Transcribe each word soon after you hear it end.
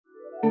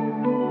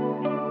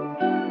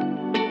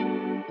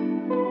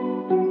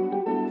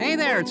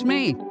there, it's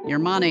me, your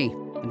money,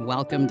 and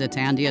welcome to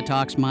Tandia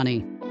Talks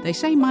Money. They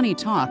say money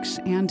talks,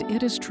 and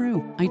it is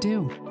true, I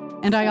do.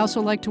 And I also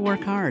like to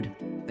work hard.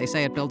 They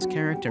say it builds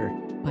character,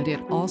 but it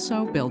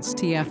also builds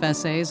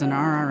TFSAs and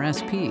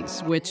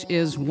RRSPs, which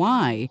is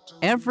why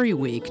every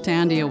week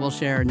Tandia will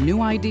share new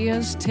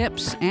ideas,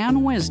 tips,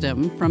 and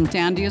wisdom from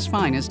Tandia's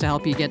finest to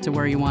help you get to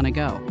where you want to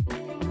go.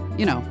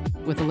 You know,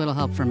 with a little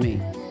help from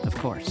me, of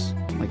course.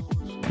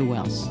 Like, who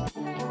else?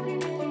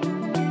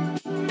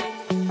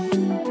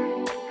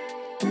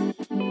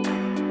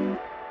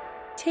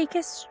 Take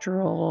a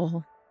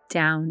stroll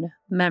down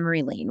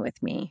memory lane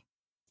with me,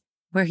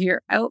 where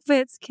your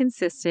outfits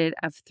consisted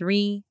of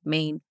three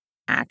main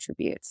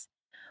attributes: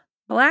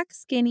 black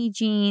skinny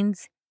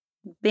jeans,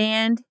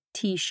 band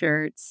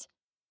t-shirts,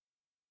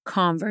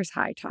 Converse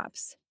high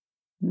tops,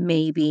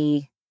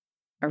 maybe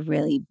a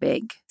really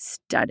big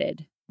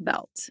studded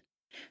belt.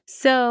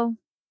 So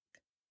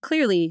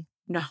clearly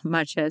not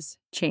much has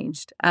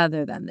changed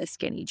other than the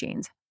skinny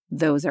jeans.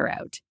 Those are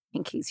out,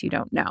 in case you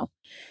don't know.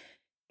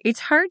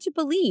 It's hard to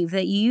believe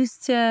that you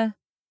used to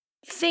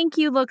think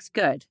you looked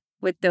good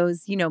with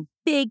those,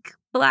 big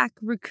black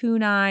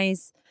raccoon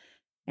eyes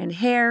and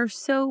hair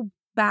so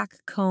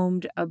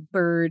back-combed a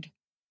bird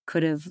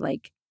could have,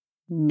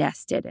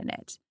 nested in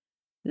it.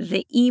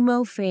 The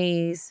emo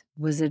phase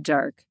was a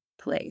dark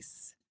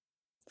place.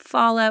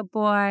 Fall Out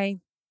Boy,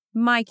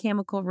 My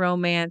Chemical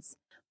Romance,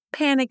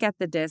 Panic at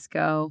the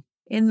Disco.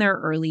 In their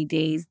early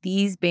days,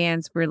 these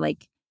bands were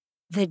like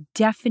the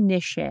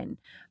definition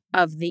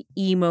of the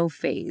emo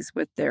phase,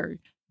 with their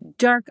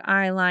dark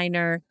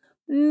eyeliner,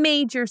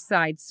 major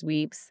side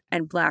sweeps,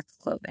 and black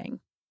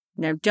clothing.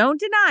 Now, don't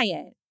deny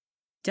it.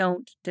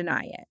 Don't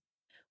deny it.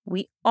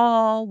 We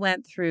all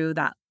went through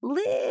that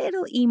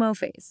little emo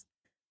phase.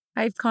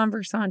 I have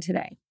Converse on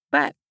today,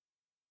 but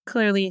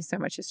clearly so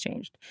much has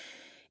changed.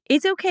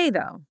 It's okay,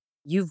 though.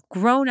 You've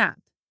grown up.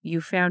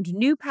 You've found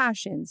new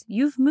passions.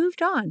 You've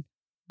moved on.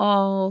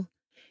 All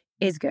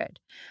is good.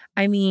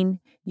 I mean,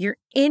 your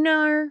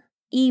inner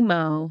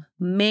emo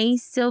may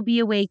still be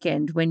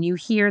awakened when you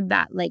hear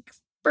that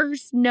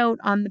first note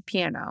on the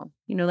piano,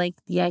 the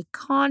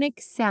iconic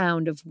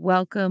sound of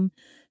Welcome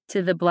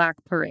to the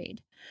Black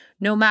Parade.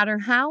 No matter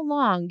how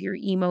long your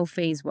emo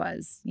phase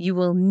was, you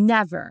will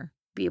never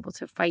be able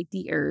to fight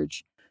the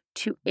urge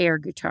to air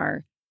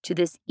guitar to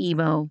this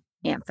emo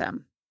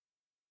anthem.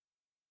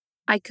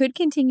 I could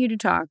continue to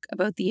talk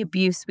about the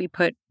abuse we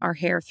put our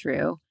hair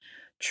through,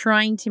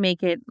 trying to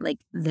make it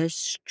the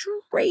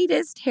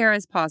straightest hair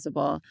as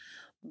possible.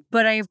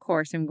 But I, of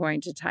course, am going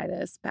to tie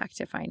this back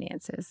to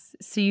finances.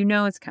 So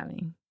it's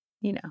coming.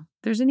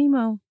 There's an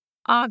emo.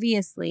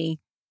 Obviously,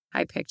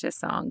 I picked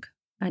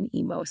an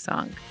emo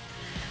song.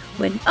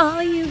 When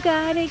all you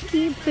gotta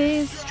keep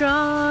is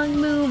strong,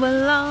 move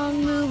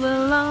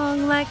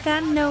along like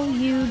I know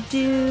you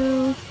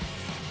do.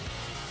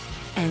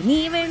 And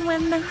even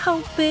when the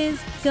hope is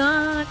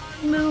gone,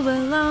 move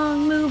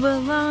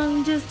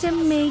along just to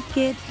make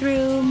it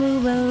through,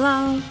 move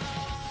along.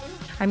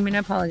 I'm going to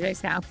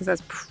apologize now because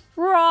that's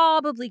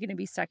probably going to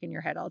be stuck in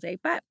your head all day.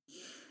 But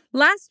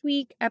last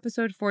week,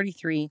 episode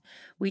 43,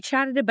 we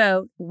chatted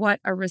about what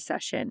a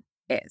recession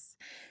is.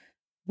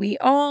 We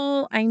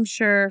all, I'm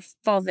sure,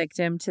 fall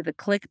victim to the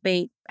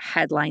clickbait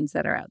headlines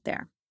that are out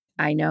there.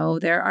 I know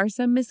there are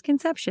some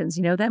misconceptions,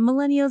 that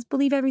millennials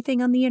believe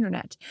everything on the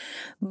internet.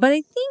 But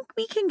I think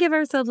we can give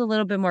ourselves a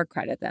little bit more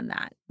credit than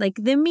that.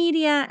 The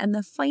media and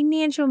the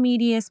financial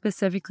media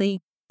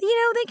specifically,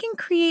 they can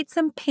create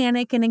some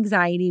panic and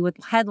anxiety with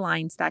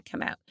headlines that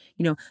come out.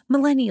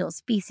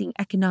 Millennials facing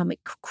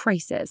economic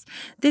crisis.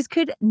 This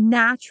could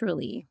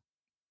naturally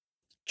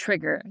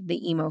trigger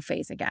the emo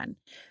phase again.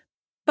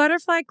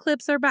 Butterfly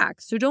clips are back,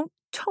 so don't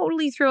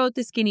totally throw out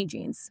the skinny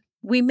jeans.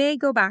 We may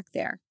go back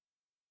there.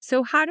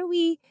 So how do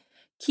we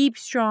keep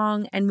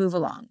strong and move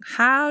along?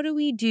 How do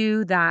we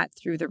do that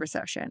through the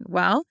recession?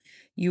 Well,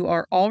 you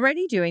are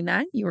already doing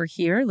that. You are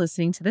here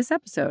listening to this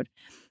episode.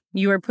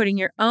 You are putting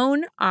your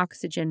own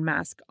oxygen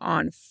mask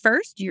on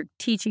first. You're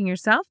teaching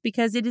yourself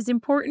because it is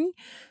important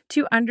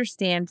to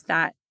understand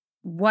that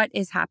what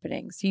is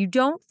happening. So you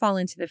don't fall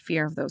into the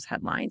fear of those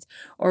headlines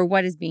or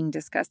what is being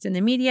discussed in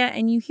the media.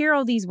 And you hear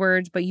all these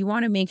words, but you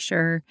want to make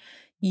sure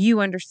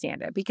you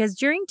understand it, because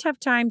during tough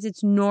times,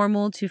 it's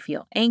normal to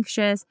feel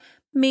anxious,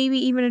 maybe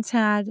even a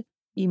tad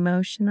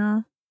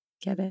emotional.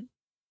 Get it?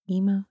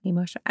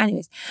 Emotional.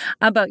 Anyways,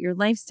 about your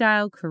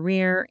lifestyle,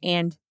 career,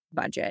 and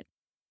budget.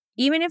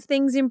 Even if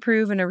things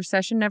improve and a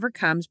recession never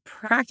comes,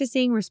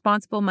 practicing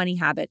responsible money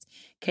habits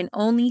can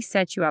only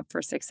set you up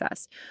for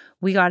success.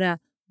 We gotta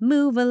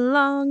move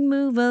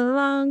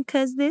along,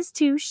 'cause this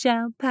too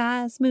shall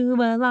pass. Move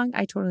along.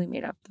 I totally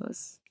made up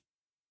those.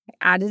 I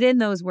added in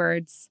those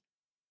words.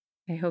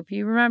 I hope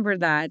you remember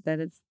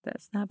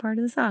that's not part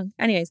of the song.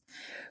 Anyways,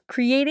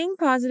 creating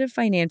positive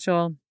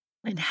financial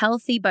and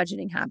healthy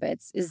budgeting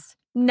habits is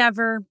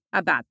never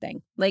a bad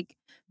thing.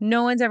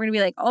 No one's ever going to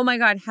be like, oh my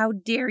God, how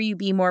dare you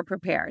be more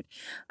prepared?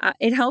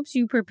 It helps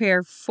you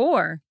prepare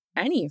for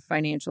any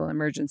financial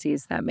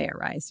emergencies that may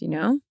arise,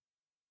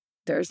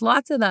 There's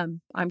lots of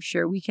them. I'm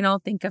sure we can all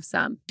think of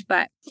some.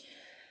 But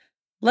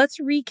let's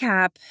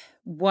recap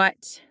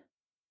what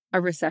a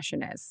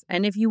recession is.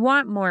 And if you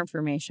want more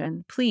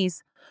information,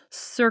 please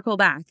circle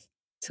back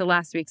to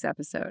last week's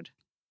episode.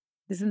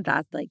 Isn't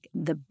that like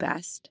the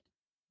best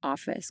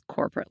office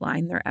corporate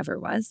line there ever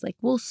was? Like,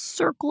 we'll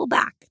circle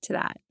back to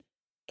that.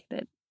 Get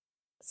it?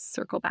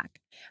 Circle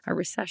back. A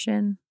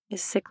recession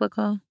is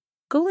cyclical.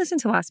 Go listen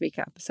to last week's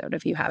episode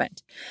if you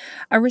haven't.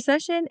 A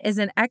recession is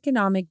an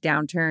economic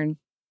downturn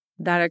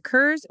that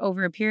occurs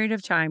over a period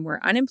of time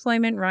where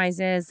unemployment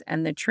rises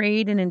and the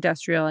trade and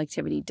industrial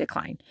activity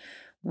decline.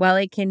 While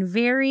it can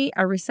vary,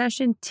 a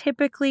recession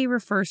typically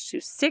refers to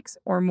 6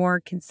 or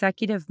more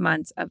consecutive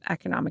months of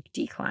economic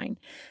decline.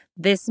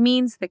 This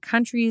means the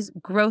country's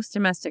gross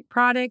domestic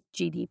product,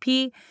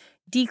 GDP,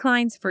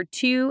 declines for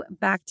 2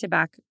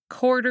 back-to-back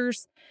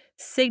quarters,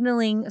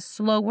 signaling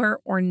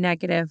slower or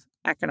negative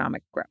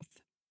economic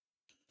growth.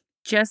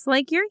 Just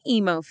like your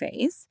emo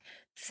phase,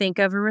 think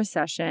of a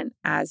recession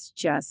as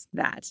just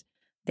that.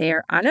 They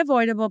are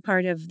unavoidable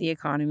part of the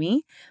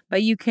economy,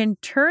 but you can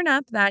turn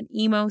up that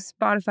emo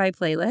Spotify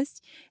playlist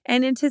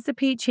and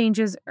anticipate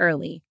changes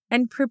early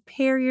and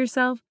prepare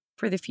yourself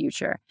for the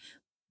future.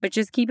 But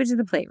just keep it to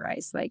the plate,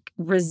 Rise. Like,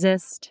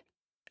 resist.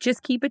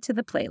 Just keep it to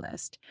the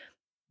playlist.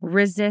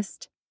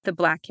 Resist the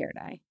black hair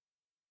dye.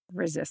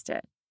 Resist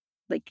it.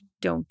 Like,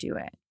 don't do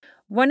it.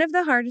 One of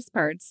the hardest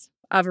parts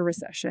of a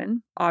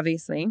recession,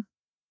 obviously,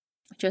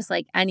 just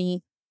like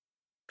any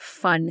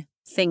fun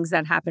things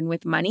that happen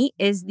with money,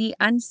 is the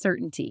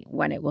uncertainty.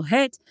 When it will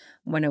hit,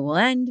 when it will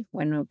end,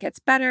 when it gets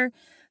better.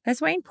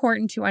 That's why it's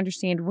important to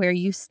understand where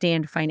you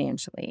stand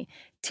financially.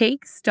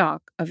 Take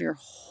stock of your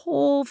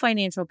whole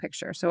financial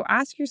picture. So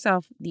ask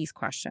yourself these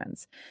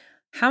questions.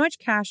 How much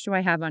cash do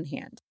I have on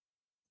hand?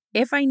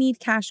 If I need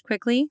cash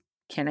quickly,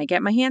 can I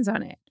get my hands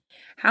on it?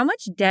 How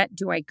much debt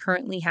do I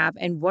currently have,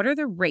 and what are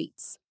the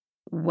rates?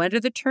 What are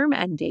the term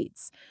end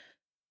dates?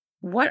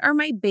 What are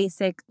my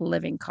basic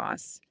living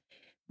costs?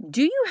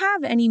 Do you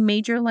have any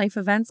major life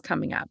events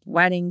coming up?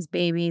 Weddings,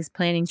 babies,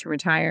 planning to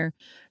retire?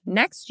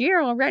 Next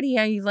year already,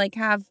 I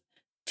have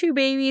 2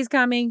 babies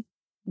coming.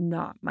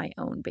 Not my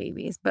own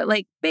babies, but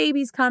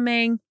babies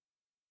coming,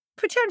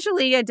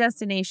 potentially a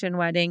destination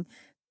wedding,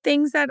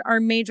 things that are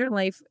major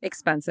life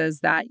expenses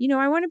that,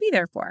 I want to be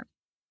there for.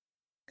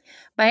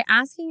 By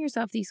asking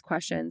yourself these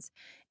questions,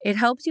 it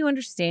helps you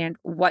understand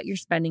what you're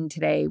spending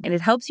today, and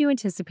it helps you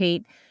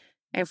anticipate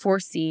and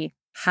foresee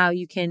how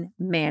you can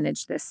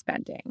manage this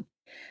spending.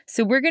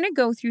 So we're going to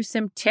go through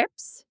some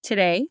tips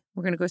today.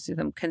 We're going to go through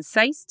some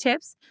concise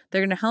tips.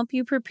 They're going to help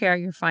you prepare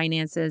your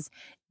finances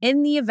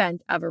in the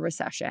event of a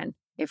recession.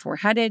 If we're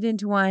headed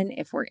into one,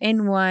 if we're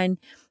in one.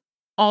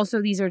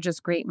 Also, these are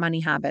just great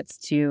money habits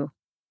to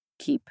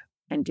keep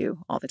and do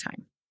all the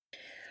time.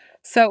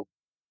 So,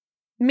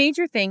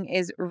 major thing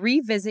is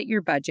revisit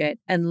your budget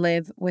and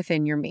live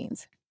within your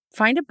means.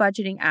 Find a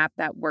budgeting app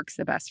that works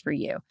the best for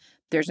you.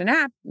 There's an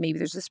app, maybe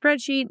there's a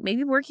spreadsheet,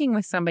 maybe working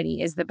with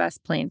somebody is the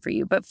best plan for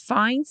you, but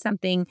find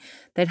something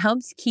that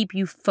helps keep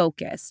you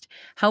focused,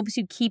 helps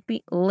you keep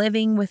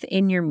living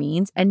within your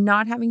means and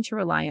not having to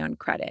rely on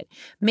credit,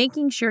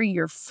 making sure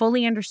you're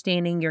fully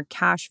understanding your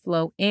cash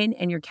flow in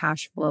and your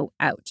cash flow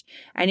out.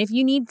 And if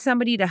you need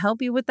somebody to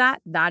help you with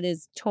that, that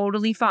is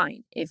totally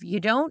fine. If you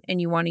don't and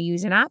you want to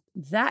use an app,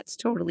 that's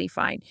totally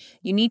fine.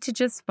 You need to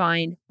just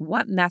find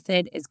what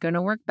method is going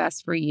to work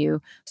best for you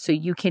so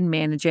you can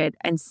manage it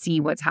and see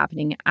what's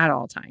happening at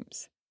all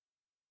times.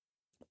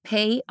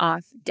 Pay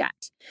off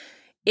debt.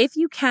 If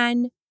you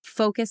can,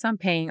 focus on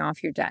paying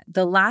off your debt.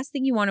 The last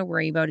thing you want to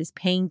worry about is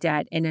paying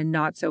debt in a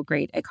not so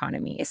great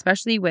economy,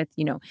 especially with,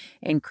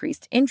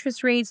 increased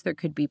interest rates. There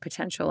could be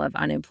potential of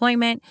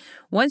unemployment.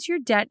 Once your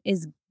debt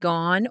is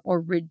gone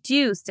or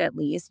reduced, at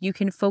least, you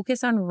can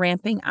focus on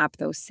ramping up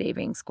those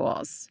savings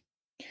goals.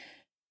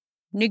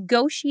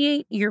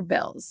 Negotiate your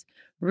bills.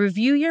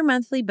 Review your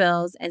monthly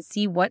bills and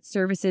see what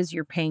services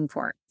you're paying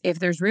for. If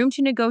there's room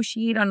to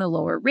negotiate on a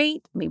lower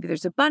rate, maybe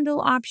there's a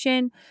bundle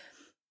option.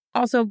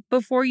 Also,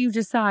 before you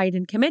decide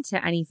and commit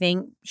to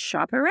anything,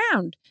 shop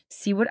around,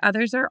 see what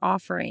others are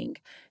offering,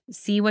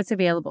 see what's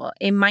available.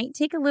 It might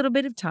take a little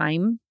bit of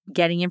time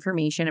getting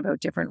information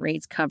about different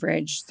rates,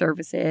 coverage,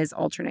 services,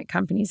 alternate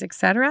companies,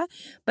 etc.,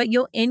 but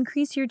you'll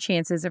increase your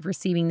chances of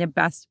receiving the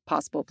best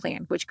possible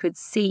plan, which could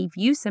save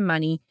you some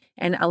money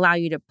and allow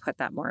you to put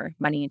that more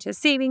money into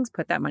savings,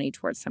 put that money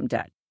towards some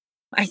debt.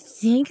 I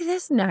think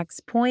this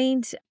next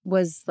point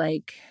was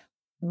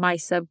my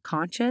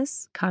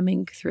subconscious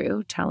coming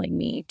through telling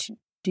me to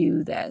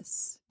do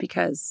this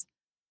because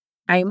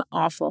I'm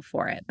awful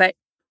for it. But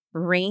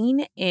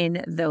rein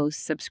in those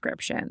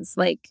subscriptions.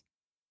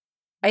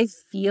 I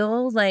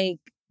feel like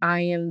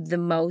I am the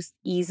most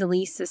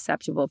easily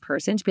susceptible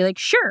person to be like,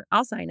 sure,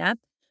 I'll sign up.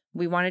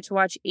 We wanted to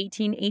watch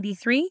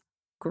 1883.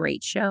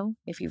 Great show.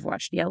 If you've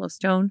watched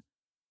Yellowstone,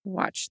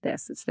 watch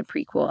this. It's the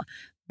prequel.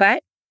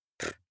 But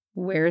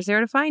where is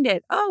there to find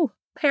it? Oh,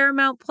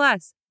 Paramount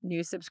Plus,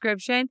 new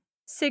subscription,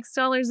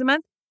 $6 a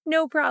month.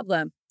 No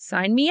problem.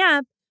 Sign me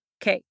up.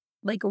 Okay.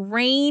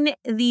 Rein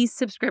these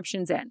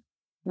subscriptions in.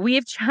 We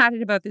have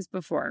chatted about this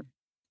before.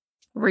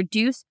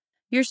 Reduce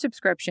your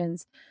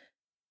subscriptions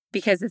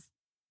because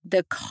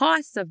the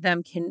costs of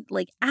them can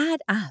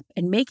add up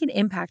and make an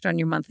impact on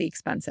your monthly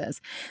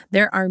expenses.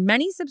 There are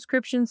many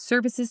subscription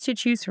services to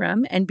choose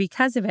from. And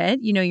because of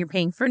it, you're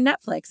paying for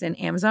Netflix and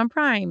Amazon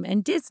Prime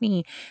and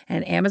Disney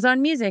and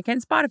Amazon Music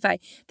and Spotify.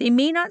 They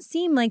may not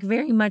seem like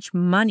very much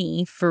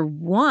money for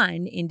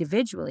one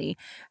individually.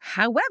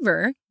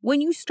 However, when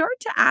you start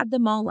to add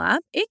them all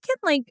up, it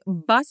can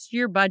bust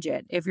your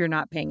budget if you're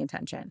not paying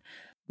attention.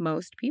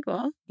 Most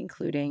people,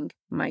 including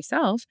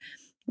myself,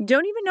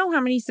 don't even know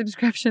how many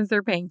subscriptions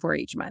they're paying for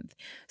each month.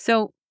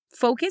 So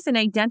focus and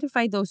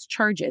identify those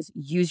charges.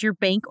 Use your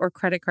bank or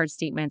credit card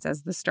statements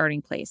as the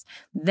starting place.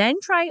 Then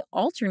try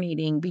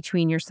alternating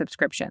between your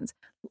subscriptions.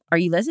 Are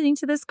you listening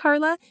to this,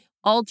 Carla?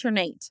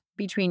 Alternate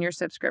between your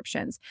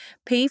subscriptions.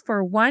 Pay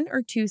for 1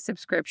 or 2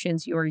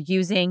 subscriptions you are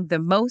using the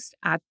most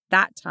at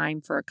that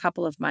time for a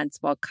couple of months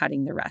while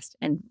cutting the rest,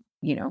 and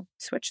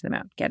switch them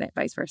out, get it,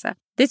 vice versa.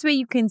 This way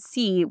you can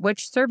see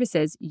which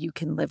services you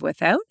can live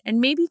without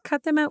and maybe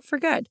cut them out for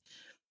good.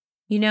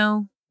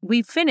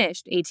 We've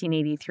finished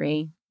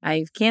 1883.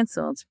 I've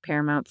canceled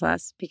Paramount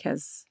Plus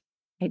because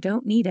I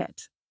don't need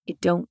it. I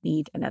don't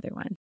need another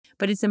one.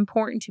 But it's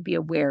important to be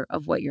aware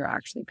of what you're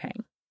actually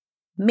paying.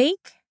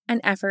 Make an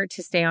effort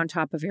to stay on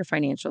top of your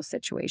financial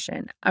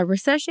situation. A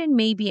recession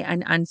may be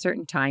an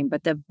uncertain time,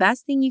 but the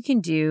best thing you can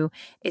do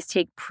is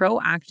take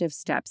proactive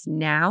steps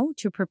now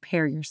to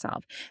prepare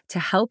yourself to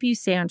help you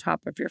stay on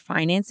top of your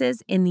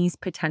finances in these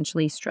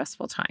potentially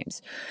stressful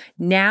times.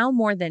 Now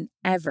more than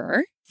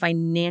ever,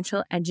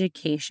 financial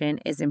education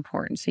is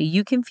important so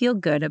you can feel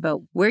good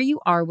about where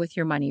you are with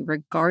your money,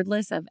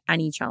 regardless of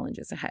any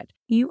challenges ahead.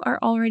 You are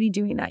already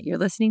doing that. You're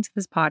listening to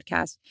this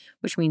podcast,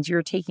 which means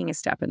you're taking a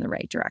step in the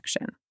right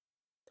direction.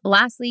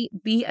 Lastly,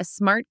 be a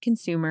smart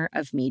consumer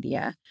of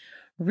media.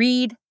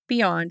 Read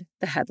beyond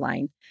the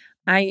headline.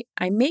 I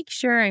make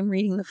sure I'm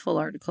reading the full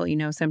article,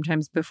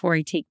 sometimes before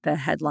I take the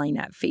headline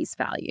at face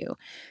value.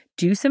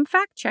 Do some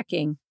fact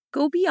checking.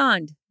 Go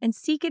beyond and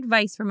seek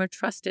advice from a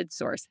trusted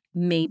source.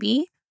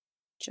 Maybe,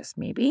 just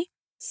maybe,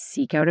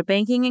 seek out a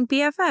banking and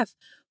BFF.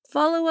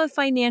 Follow a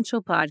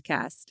financial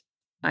podcast.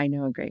 I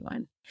know a great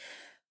one.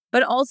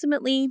 But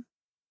ultimately,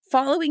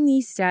 following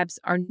these steps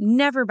are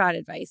never bad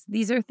advice.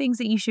 These are things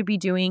that you should be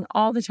doing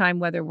all the time,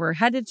 whether we're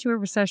headed to a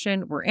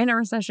recession, we're in a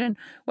recession,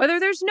 whether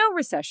there's no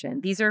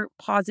recession. These are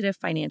positive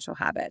financial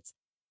habits.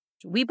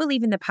 We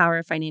believe in the power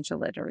of financial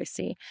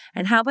literacy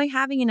and how by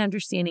having an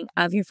understanding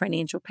of your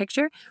financial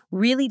picture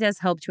really does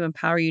help to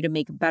empower you to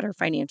make better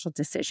financial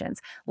decisions,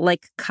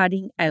 like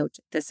cutting out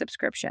the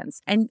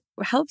subscriptions, and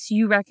helps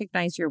you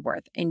recognize your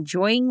worth,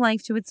 enjoying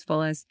life to its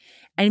fullest,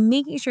 and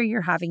making sure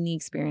you're having the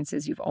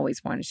experiences you've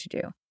always wanted to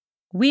do.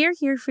 We are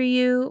here for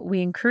you.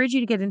 We encourage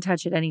you to get in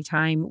touch at any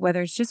time,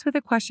 whether it's just with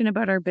a question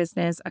about our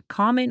business, a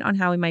comment on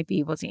how we might be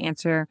able to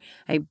answer,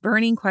 a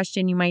burning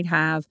question you might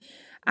have.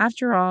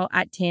 After all,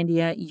 at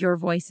Tandia, your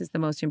voice is the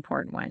most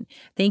important one.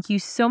 Thank you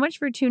so much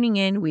for tuning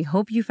in. We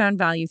hope you found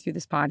value through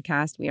this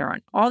podcast. We are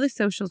on all the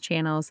social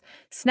channels.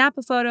 Snap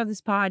a photo of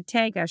this pod,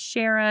 tag us,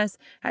 share us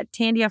at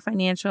Tandia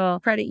Financial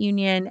Credit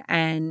Union,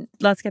 and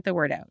let's get the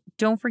word out.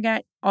 Don't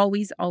forget,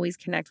 always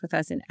connect with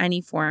us in any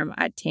form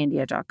at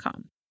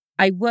tandia.com.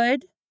 I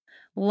would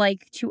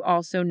like to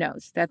also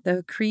note that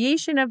the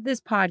creation of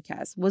this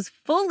podcast was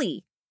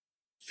fully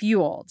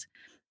fueled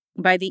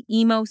by the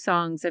emo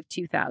songs of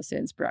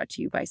 2000s brought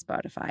to you by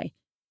Spotify.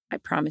 I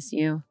promise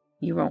you,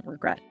 you won't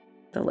regret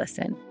the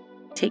listen.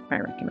 Take my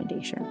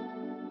recommendation.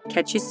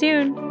 Catch you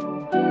soon.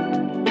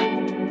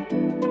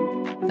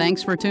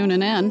 Thanks for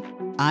tuning in.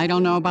 I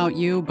don't know about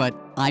you, but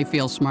I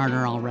feel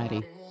smarter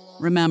already.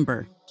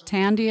 Remember,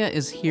 Tandia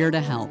is here to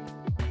help.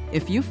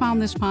 If you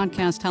found this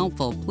podcast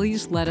helpful,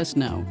 please let us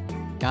know.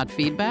 Got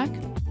feedback?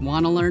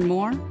 Want to learn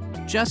more?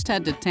 Just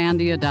head to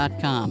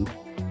Tandia.com.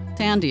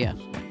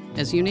 Tandia,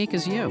 as unique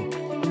as you.